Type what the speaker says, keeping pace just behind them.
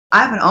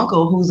I have an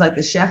uncle who's like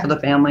the chef of the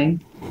family.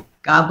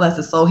 God bless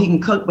his soul. He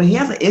can cook, but he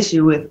has an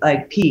issue with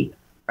like pee,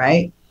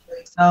 right?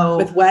 So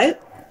with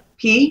what?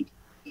 Pee.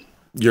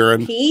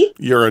 Urine. Pee?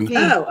 Urine. Pee.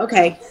 Oh,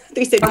 okay.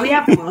 They said we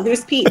have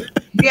who's Pete?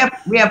 We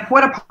have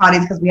porta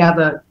potties because we have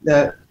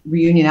the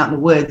reunion out in the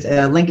woods,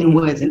 Lincoln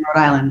Woods in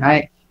Rhode Island,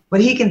 right?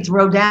 But he can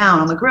throw down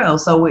on the grill.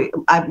 So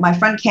my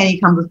friend Kenny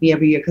comes with me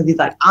every year because he's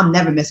like, I'm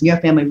never missing your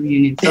family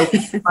reunion. So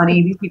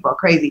funny. These people are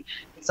crazy.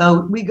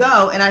 So we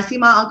go, and I see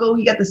my uncle.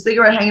 He got the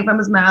cigarette hanging from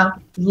his mouth.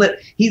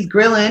 He's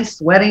grilling,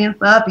 sweating and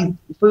stuff. He's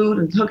food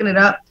and hooking it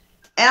up.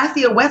 And I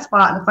see a wet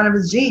spot in the front of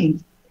his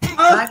jeans. And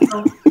I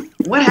go,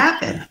 what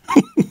happened?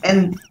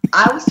 And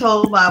I was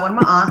told by one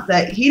of my aunts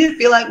that he didn't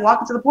feel like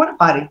walking to the porta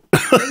potty.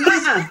 He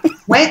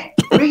just went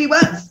where he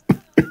was.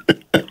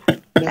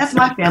 That's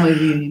my family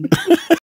reunion.